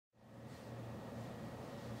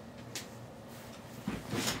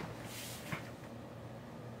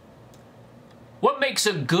makes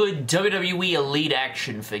a good WWE Elite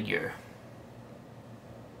action figure?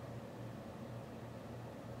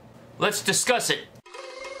 Let's discuss it.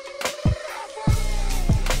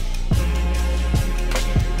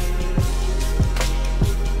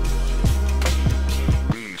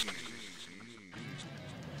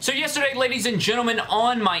 So yesterday, ladies and gentlemen,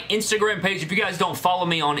 on my Instagram page, if you guys don't follow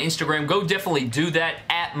me on Instagram, go definitely do that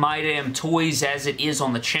at MyDamnToys, as it is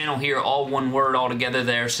on the channel here, all one word all together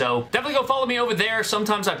there. So definitely go follow me over there.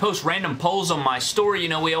 Sometimes I post random polls on my story. You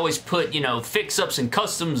know, we always put, you know, fix-ups and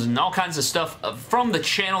customs and all kinds of stuff from the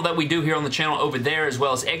channel that we do here on the channel over there, as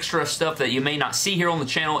well as extra stuff that you may not see here on the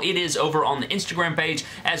channel. It is over on the Instagram page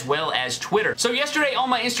as well as Twitter. So yesterday on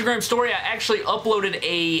my Instagram story, I actually uploaded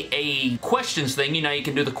a questions thing. You know, you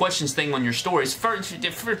can do the questions thing on your stories. First,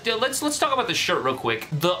 let's talk about this shirt real quick.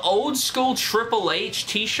 The old school Triple H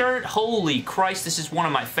t-shirt, holy Christ, this is one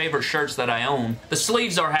of my favorite shirts that I own. The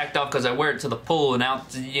sleeves are hacked off because I wear it to the pool and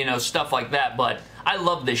out, you know, stuff like that, but I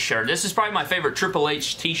love this shirt. This is probably my favorite Triple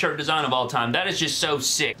H t-shirt design of all time. That is just so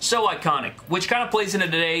sick. So iconic. Which kind of plays into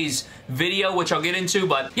today's video, which I'll get into.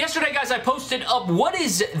 But yesterday, guys, I posted up what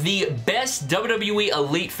is the best WWE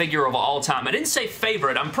Elite figure of all time. I didn't say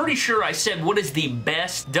favorite. I'm pretty sure I said what is the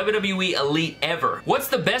best WWE Elite ever. What's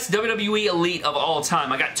the best WWE Elite of all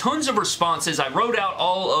time? I got tons of responses. I wrote out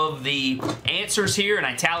all of the answers here and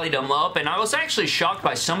I tallied them up. And I was actually shocked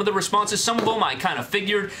by some of the responses. Some of them I kind of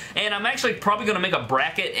figured. And I'm actually probably going to make a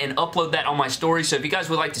bracket and upload that on my story. So if you guys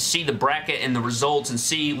would like to see the bracket and the results and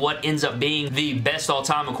see what ends up being the best all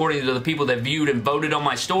time according to the people that viewed and voted on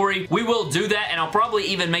my story, we will do that. And I'll probably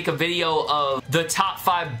even make a video of the top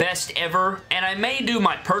 5 best ever. And I may do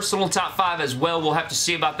my personal top 5 as well. We'll have to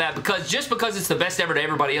see about that, because just because it's the best ever to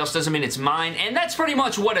everybody else doesn't mean it's mine. And that's pretty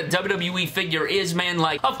much what a WWE figure is, man.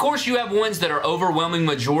 Like, of course you have ones that are overwhelming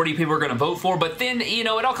majority people are going to vote for, but then, you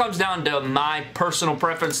know, it all comes down to my personal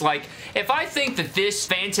preference. Like, if I think that this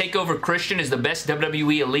Fan Takeover Christian is the best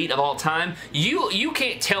WWE Elite of all time, you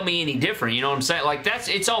can't tell me any different, you know what I'm saying? Like,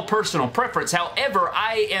 it's all personal preference. However,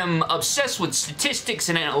 I am obsessed with statistics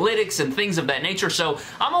and analytics and things of that nature, so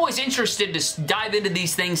I'm always interested to dive into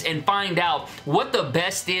these things and find out what the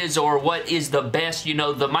best is, or what is the best, you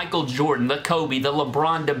know, the Michael Jordan, the Kobe, the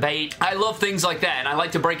LeBron debate. I love things like that, and I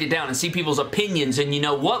like to break it down and see people's opinions and, you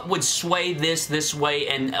know, what would sway this way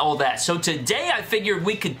and all that. So today I figured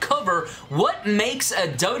we could cover what makes a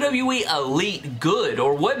WWE Elite good,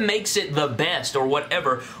 or what makes it the best, or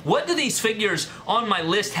whatever. What do these figures on my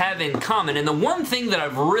list have in common? And the one thing that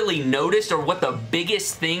I've really noticed, or what the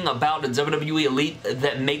biggest thing about a WWE Elite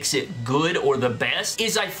that makes it good or the best,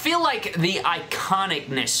 is I feel like the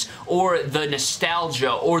iconicness or the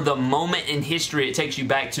nostalgia or the moment in history it takes you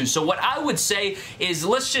back to. So what I would say is,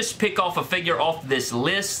 let's just pick off a figure off this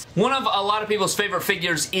list. One of a lot of people's favorite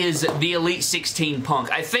figures is the Elite 16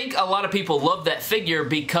 Punk. I think a lot of people love that figure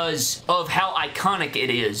because of how iconic it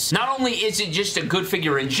is. Not only is it just a good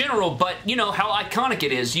figure in general, but, you know, how iconic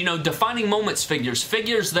it is. You know, defining moments figures.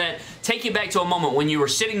 Figures that take you back to a moment when you were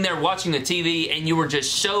sitting there watching the TV and you were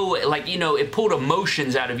just so, like, you know, it pulled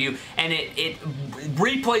emotions out of you, and it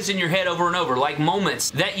replays in your head over and over, like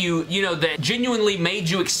moments that you know, that genuinely made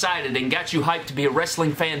you excited and got you hyped to be a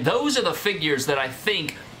wrestling fan. Those are the figures that I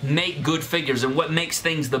think make good figures and what makes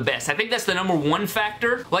things the best. I think that's the #1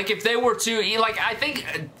 factor. Like, if they were to, like, I think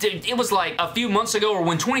it was like a few months ago, or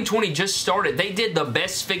when 2020 just started, they did the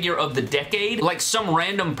best figure of the decade. Like, some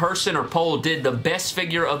random person or poll did the best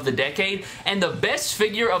figure of the decade, and the best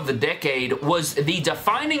figure of the decade was the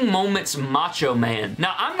Defining Moments Macho Man.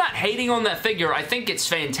 Now, I'm not hating on that figure. I think it's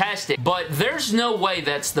fantastic, but there's no way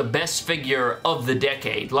that's the best figure of the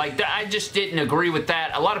decade. Like, I just didn't agree with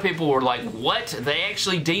that. A lot of people were like, what? They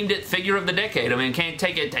actually deemed it figure of the decade. I mean, can't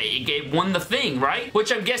take it. It won the thing, right?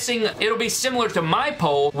 Which I'm guessing it'll be similar to my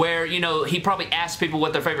poll, where, you know, he probably asked people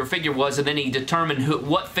what their favorite figure was, and then he determined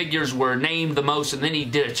what figures were named the most, and then he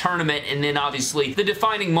did a tournament, and then obviously the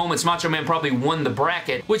Defining Moments Macho Man probably won the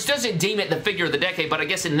bracket, which doesn't deem it the figure of the decade, but I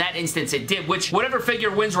guess in that instance it did, which whatever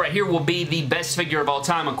figure wins right here will be the best figure of all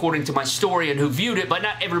time according to my story and who viewed it, but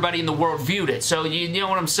not everybody in the world viewed it. So you know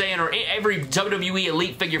what I'm saying? Or every WWE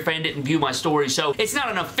Elite figure fan didn't view my story, so it's not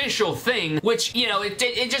an official thing, which, you know, it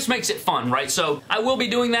just makes it fun, right? So I will be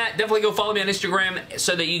doing that. Definitely go follow me on Instagram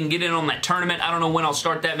so that you can get in on that tournament. I don't know when I'll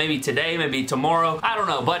start that, maybe today, maybe tomorrow, I don't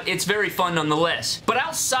know, but it's very fun nonetheless. But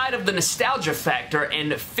outside of the nostalgia factor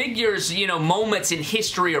and figures, you know, moments in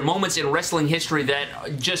history or moments in wrestling history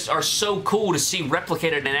that just are so cool to see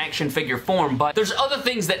replicated in action figure form, but there's other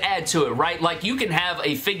things that add to it, right? Like, you can have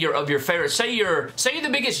a figure of your favorite, say you're the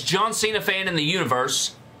biggest John Cena fan in the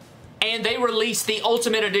universe. and they released the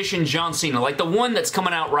Ultimate Edition John Cena, like the one that's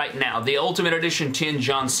coming out right now, the Ultimate Edition 10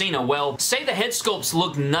 John Cena. Well, say the head sculpts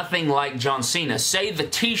look nothing like John Cena. Say the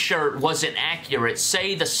t-shirt wasn't accurate.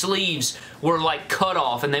 Say the sleeves were like cut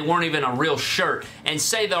off and they weren't even a real shirt. And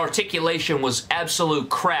say the articulation was absolute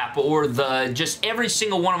crap, or just every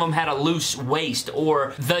single one of them had a loose waist,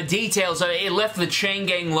 or the details, it left the Chain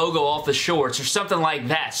Gang logo off the shorts or something like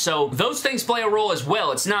that. So those things play a role as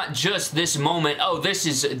well. It's not just this moment, oh, this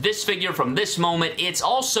is this figure from this moment. It's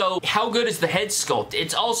also how good is the head sculpt.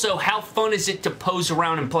 It's also how fun is it to pose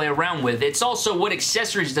around and play around with. It's also what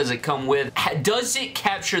accessories does it come with. Does it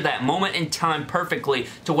capture that moment in time perfectly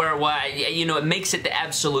to where, you know, it makes it the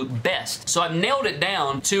absolute best. So I've nailed it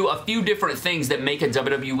down to a few different things that make a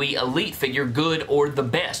WWE Elite figure good or the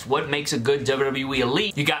best. What makes a good WWE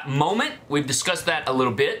Elite? You got moment. We've discussed that a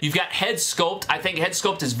little bit. You've got head sculpt. I think head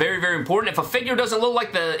sculpt is very, very important. If a figure doesn't look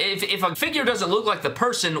like if a figure doesn't look like the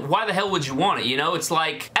person, why the hell would you want it? You know, it's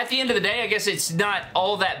like, at the end of the day, I guess it's not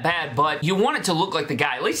all that bad, but you want it to look like the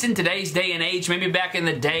guy. At least in today's day and age, maybe back in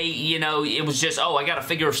the day, you know, it was just, oh, I got a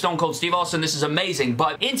figure of Stone Cold Steve Austin, this is amazing.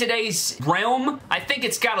 But in today's realm, I think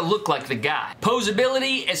it's got to look like the guy.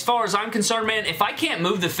 Posability, as far as I'm concerned, man, if I can't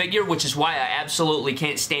move the figure, which is why I absolutely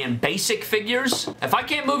can't stand basic figures, if I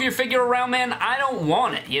can't move your figure around, man, I don't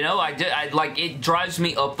want it, you know? I like, it drives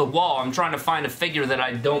me up the wall. I'm trying to find a figure that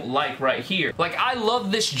I don't like right here. Like, I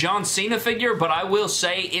love this John Cena figure, but I will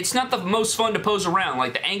say it's not the most fun to pose around.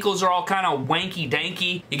 Like, the ankles are all kind of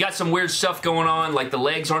wanky-danky. You got some weird stuff going on, like the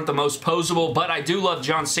legs aren't the most posable, but I do love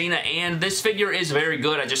John Cena, and this figure is very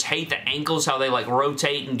good. I just hate the ankles, how they like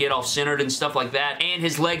rotate and get off-centered and stuff like that, and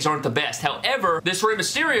his legs aren't the best. However, this Rey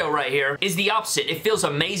Mysterio right here is the opposite. It feels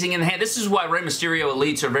amazing in the hand. This is why Rey Mysterio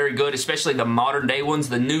Elites are very good, especially the modern day ones,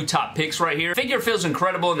 the new top picks right here. Figure feels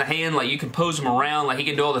incredible in the hand. Like, you can pose him around, like he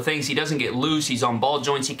can do all the things. He doesn't get loose. He's on ball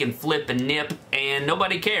joints. He can flip and nip, and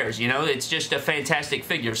nobody cares, you know? It's just a fantastic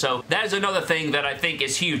figure. So that is another thing that I think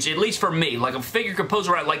is huge, at least for me. Like, a figure can pose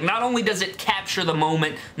around. Like, not only does it capture the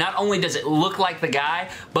moment, not only does it look like the guy,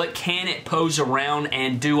 but can it pose around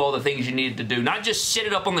and do all the things you need it to do? Not just sit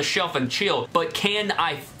it up on the shelf and chill, but can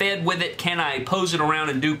I fed with it? Can I pose it around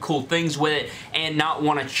and do cool things with it and not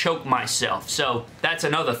want to choke myself? So that's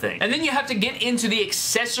another thing. And then you have to get into the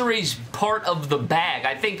accessories part of the bag.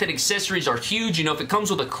 I think that accessories are huge. You know, if it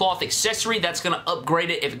comes with a cloth accessory, that's going to upgrade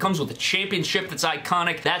it. If it comes with a championship that's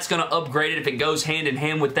iconic, that's going to upgrade it if it goes hand in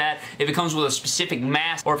hand with that. If it comes with a specific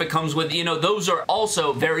mask, or if it comes with, you know, those are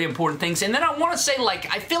also very important things. And then I want to say,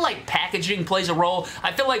 like, I feel like packaging plays a role.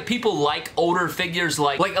 I feel like people like older figures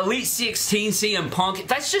like Elite 16 CM Punk.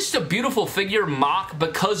 That's just a beautiful figure mock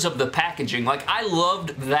because of the packaging. Like, I loved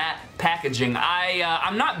that packaging.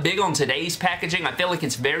 I'm not big on today's packaging. I feel like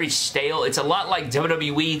it's very stale. It's a lot like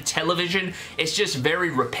WWE television. It's just very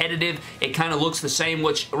repetitive. It kind of looks the same,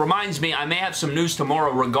 which reminds me, I may have some news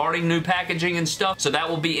tomorrow regarding new packaging and stuff, so that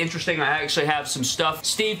will be interesting. I actually have some stuff.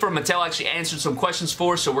 Steve from Mattel actually answered some questions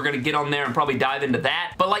for us, so we're going to get on there and probably dive into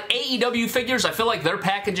that. But like AEW figures, I feel like their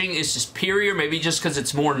packaging is superior, maybe just because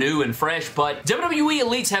it's more new and fresh, but WWE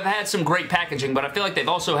Elites have had some great packaging, but I feel like they've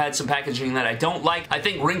also had some packaging that I don't like. I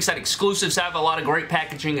think Ringside exclusives have a lot of great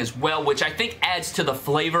packaging as well, which I think adds to the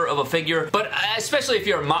flavor of a figure, but especially if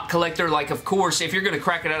you're a mock collector, like, of course, if you're going to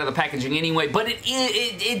crack it out of the packaging anyway, but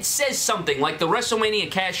it says something, like the WrestleMania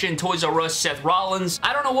cash-in Toys R Us Seth Rollins.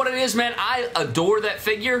 I don't know what it is, man. I adore that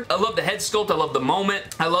figure. I love the head sculpt. I love the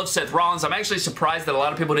moment. I love Seth Rollins. I'm actually surprised that a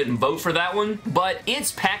lot of people didn't vote for that one, but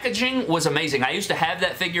its packaging was amazing. I used to have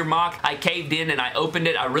that figure mock. I caved in and I opened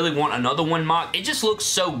it. I really want another one mock. It just looks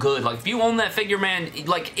so good. Like, if you own that figure, man,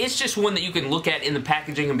 like, it's just one that you can look at in the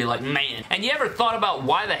packaging and be like, man. And you ever thought about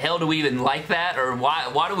why the hell do we even like that, or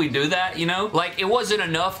why do we do that, you know? Like, it wasn't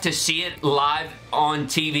enough to see it live on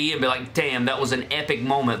TV and be like, damn, that was an epic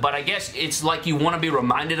moment. But I guess it's like you want to be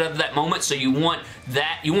reminded of that moment, so you want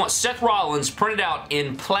that. You want Seth Rollins printed out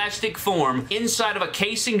in plastic form inside of a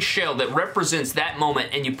casing shell that represents that moment,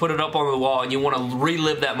 and you put it up on the wall and you want to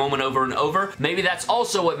relive that moment over and over. Maybe that's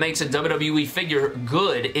also what makes a WWE figure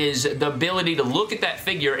good, is the ability to look at that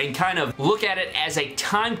figure and kind of look at it as a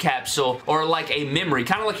time capsule or like a memory.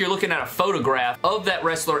 Kind of like you're looking at a photograph of that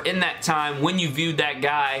wrestler in that time when you viewed that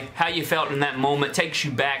guy, how you felt in that moment. Takes you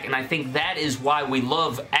back, and I think that is why we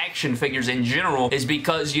love action figures in general, is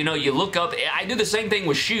because, you know, you look up, I do this same thing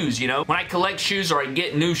with shoes, you know? When I collect shoes or I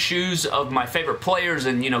get new shoes of my favorite players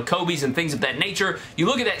and, you know, Kobe's and things of that nature, you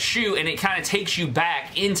look at that shoe and it kind of takes you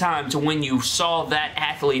back in time to when you saw that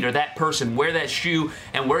athlete or that person wear that shoe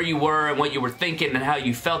and where you were and what you were thinking and how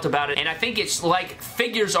you felt about it. And I think it's like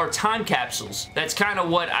figures are time capsules. That's kind of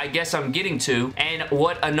what I guess I'm getting to, and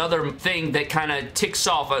what another thing that kind of ticks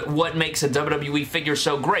off what makes a WWE figure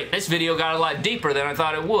so great. This video got a lot deeper than I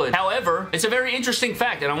thought it would. However, it's a very interesting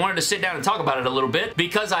fact, and I wanted to sit down and talk about it a little bit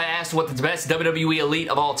because I asked what the best WWE Elite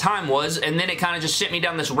of all time was, and then it kind of just sent me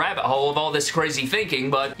down this rabbit hole of all this crazy thinking.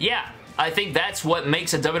 But yeah, I think that's what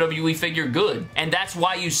makes a WWE figure good. And that's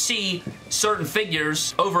why you see certain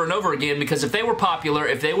figures over and over again, because if they were popular,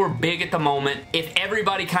 if they were big at the moment, if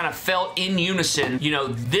everybody kind of felt in unison, you know,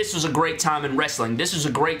 this was a great time in wrestling. This is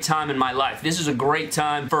a great time in my life. This is a great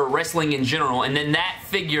time for wrestling in general. And then that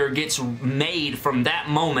figure gets made from that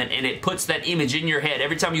moment and it puts that image in your head.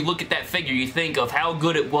 Every time you look at that figure, you think of how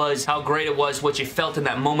good it was, how great it was, what you felt in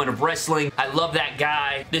that moment of wrestling. I love that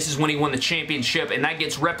guy. This is when he won the championship, and that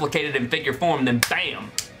gets replicated in figure form, then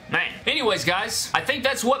bam. Man. Anyways, guys, I think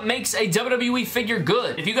that's what makes a WWE figure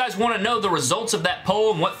good. If you guys want to know the results of that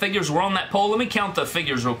poll and what figures were on that poll, let me count the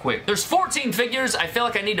figures real quick. There's 14 figures. I feel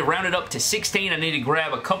like I need to round it up to 16. I need to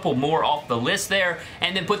grab a couple more off the list there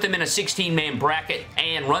and then put them in a 16-man bracket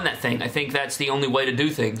and run that thing. I think that's the only way to do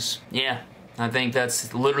things. Yeah. I think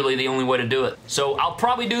that's literally the only way to do it. So I'll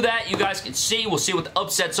probably do that. You guys can see. We'll see what the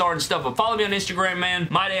upsets are and stuff. But follow me on Instagram, man.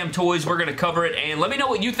 My Damn Toys. We're going to cover it. And let me know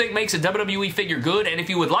what you think makes a WWE figure good. And if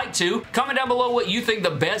you would like to, comment down below what you think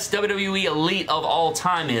the best WWE Elite of all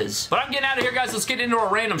time is. But I'm getting out of here, guys. Let's get into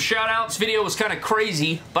a random shout-out. This video was kind of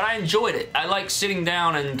crazy, but I enjoyed it. I like sitting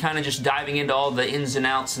down and kind of just diving into all the ins and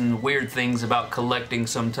outs and weird things about collecting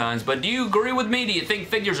sometimes. But do you agree with me? Do you think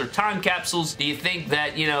figures are time capsules? Do you think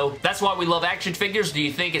that, you know, that's why we love action figures? Do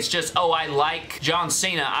you think it's just, oh, I like John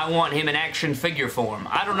Cena, I want him in action figure form?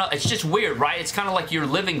 I don't know. It's just weird, right? It's kind of like you're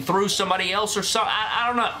living through somebody else or something. I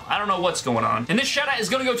don't know. I don't know what's going on. And this shout out is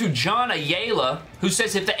going to go to John Ayala, who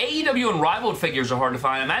says, if the AEW Unrivaled figures are hard to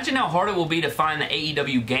find, imagine how hard it will be to find the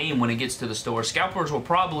AEW game when it gets to the store. Scalpers will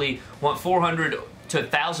probably want $400 to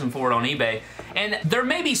 $1,000 for it on eBay. And there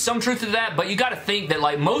may be some truth to that, but you got to think that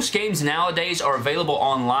like most games nowadays are available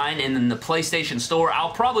online and in the PlayStation Store.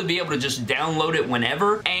 I'll probably be able to just download it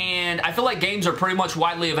whenever, and I feel like games are pretty much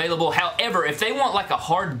widely available. However, if they want like a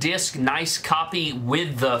hard disc, nice copy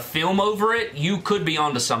with the film over it, you could be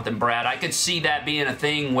onto something, Brad. I could see that being a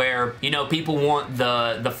thing where, you know, people want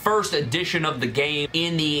the first edition of the game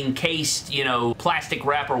in the encased, you know, plastic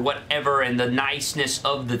wrap or whatever, and the niceness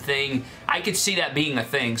of the thing. I could see that being a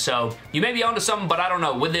thing. So you may be onto something, but I don't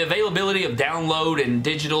know. With the availability of download and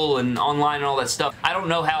digital and online and all that stuff, I don't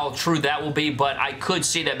know how true that will be, but I could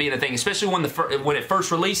see that being a thing, especially when it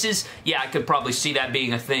first releases. Yeah, I could probably see that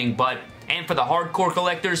being a thing, but and for the hardcore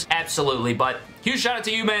collectors, absolutely. But huge shout out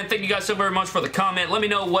to you, man. Thank you guys so very much for the comment. Let me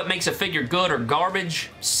know what makes a figure good or garbage.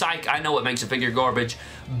 Psych, I know what makes a figure garbage.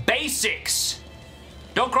 Basics.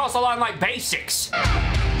 Don't cross the line like basics.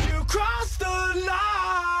 You crossed the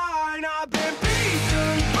line. I've been